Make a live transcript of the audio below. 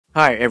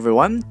Hi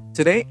everyone,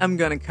 today I'm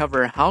gonna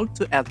cover how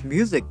to add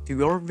music to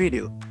your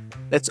video.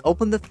 Let's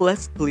open the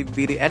FlexClip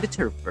video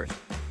editor first.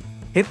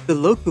 Hit the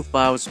Local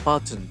Files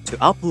button to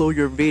upload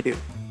your video.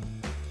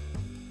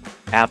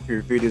 After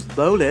your video is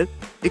loaded,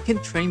 you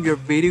can trim your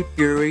video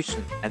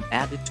duration and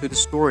add it to the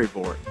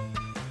storyboard.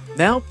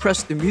 Now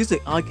press the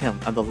music icon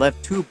on the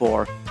left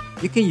toolbar.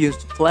 You can use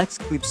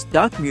FlexClip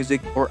stock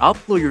music or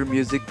upload your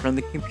music from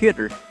the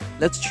computer.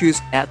 Let's choose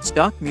Add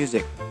Stock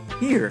Music.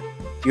 Here,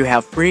 you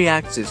have free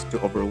access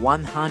to over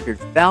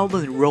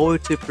 100,000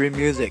 royalty-free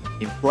music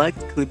in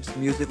FlexClip's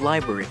music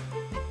library.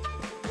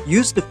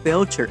 Use the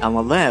filter on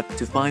the left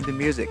to find the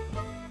music.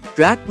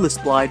 Drag the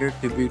slider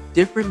to view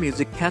different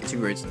music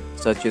categories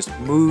such as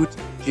mood,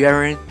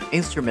 genre,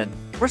 instrument,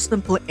 or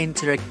simply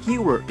enter a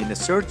keyword in the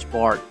search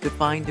bar to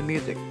find the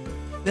music.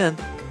 Then,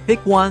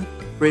 pick one,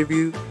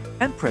 preview,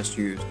 and press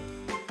Use.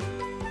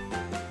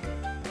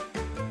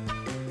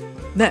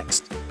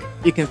 Next,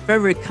 you can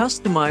further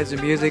customize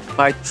the music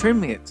by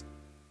trimming it.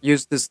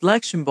 Use the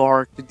selection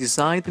bar to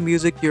decide the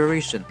music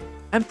duration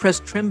and press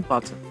Trim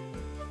button.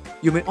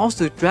 You may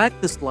also drag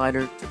the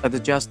slider to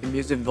adjust the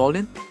music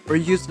volume or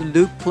use the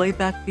loop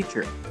playback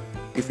feature.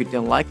 If you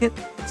don't like it,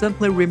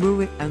 simply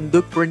remove it and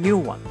look for a new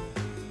one.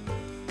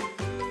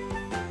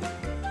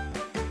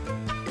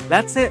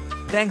 That's it.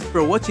 Thanks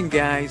for watching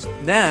guys.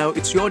 Now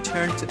it's your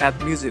turn to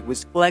add music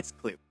with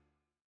FlexClip.